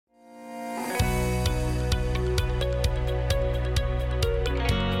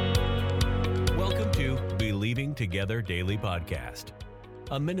Together Daily Podcast,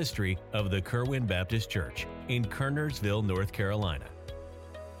 a ministry of the Kerwin Baptist Church in Kernersville, North Carolina.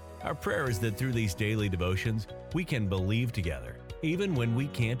 Our prayer is that through these daily devotions, we can believe together, even when we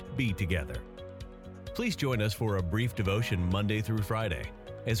can't be together. Please join us for a brief devotion Monday through Friday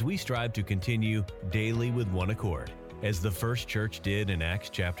as we strive to continue daily with one accord, as the first church did in Acts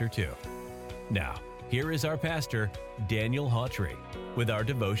chapter 2. Now, here is our pastor, Daniel Hawtrey, with our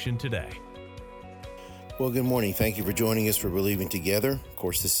devotion today. Well, good morning. Thank you for joining us for Believing Together. Of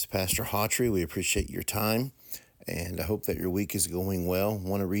course, this is Pastor Hawtrey. We appreciate your time, and I hope that your week is going well. I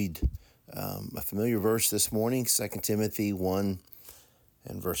want to read a familiar verse this morning, 2 Timothy 1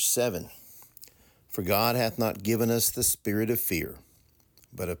 and verse 7. For God hath not given us the spirit of fear,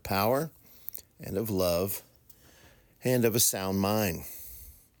 but of power and of love and of a sound mind.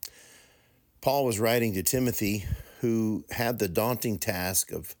 Paul was writing to Timothy, who had the daunting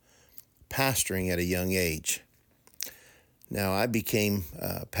task of pastoring at a young age. Now, I became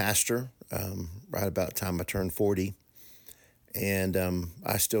a pastor right about the time I turned 40, and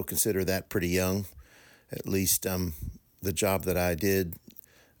I still consider that pretty young. At least the job that I did,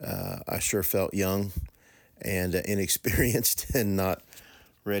 I sure felt young and inexperienced and not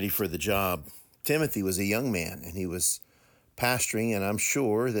ready for the job. Timothy was a young man, and he was pastoring, and I'm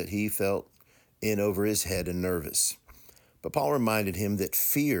sure that he felt in over his head and nervous. But Paul reminded him that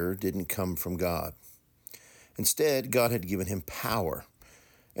fear didn't come from God. Instead, God had given him power.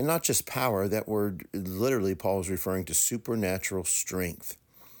 And not just power, that word, literally, Paul is referring to supernatural strength.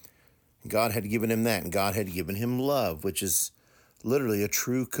 God had given him that, and God had given him love, which is literally a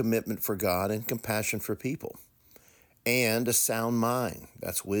true commitment for God and compassion for people. And a sound mind.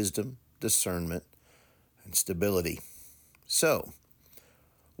 That's wisdom, discernment, and stability. So,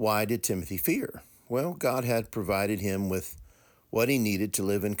 why did Timothy fear? Well, God had provided him with what he needed to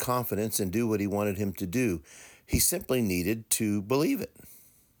live in confidence and do what he wanted him to do. He simply needed to believe it.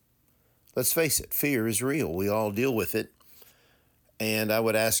 Let's face it, fear is real. We all deal with it. And I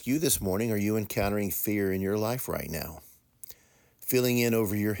would ask you this morning, are you encountering fear in your life right now? Feeling in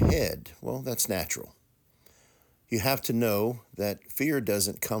over your head? Well, that's natural. You have to know that fear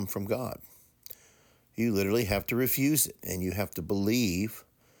doesn't come from God. You literally have to refuse it, and you have to believe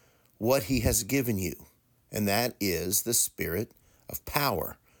what he has given you, and that is the spirit of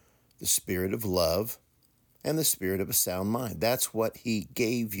power, the spirit of love, and the spirit of a sound mind. That's what he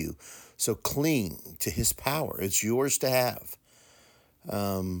gave you. So cling to his power. It's yours to have.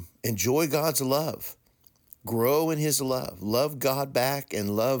 Enjoy God's love. Grow in his love. Love God back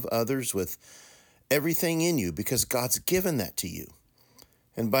and love others with everything in you, because God's given that to you.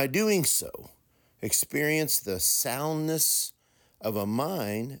 And by doing so, experience the soundness of a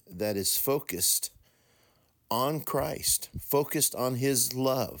mind that is focused on Christ, focused on his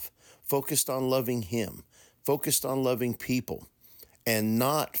love, focused on loving him, focused on loving people, and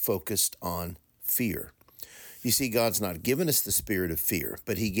not focused on fear. You see, God's not given us the spirit of fear,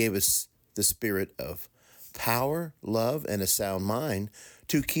 but he gave us the spirit of power, love, and a sound mind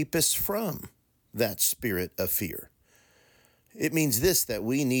to keep us from that spirit of fear. It means this, that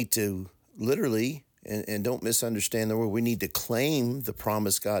we need to literally, and don't misunderstand the word, we need to claim the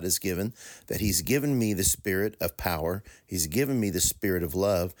promise God has given, that he's given me the spirit of power, he's given me the spirit of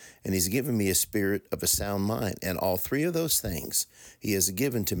love, and he's given me a spirit of a sound mind. And all three of those things he has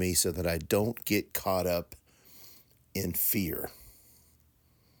given to me so that I don't get caught up in fear.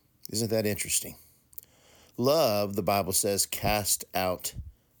 Isn't that interesting? Love, the Bible says, cast out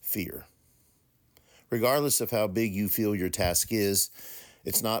fear. Regardless of how big you feel your task is,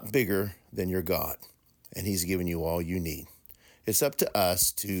 it's not bigger than your God, and he's given you all you need. It's up to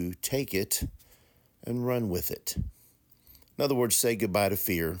us to take it and run with it. In other words, say goodbye to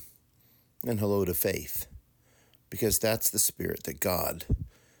fear and hello to faith, because that's the spirit that God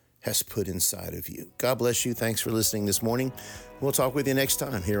has put inside of you. God bless you. Thanks for listening this morning. We'll talk with you next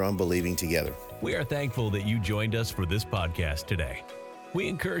time here on Believing Together. We are thankful that you joined us for this podcast today. We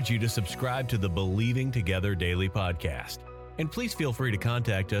encourage you to subscribe to the Believing Together Daily Podcast. And please feel free to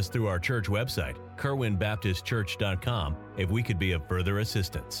contact us through our church website, kerwinbaptistchurch.com, if we could be of further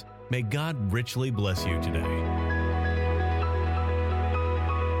assistance. May God richly bless you today.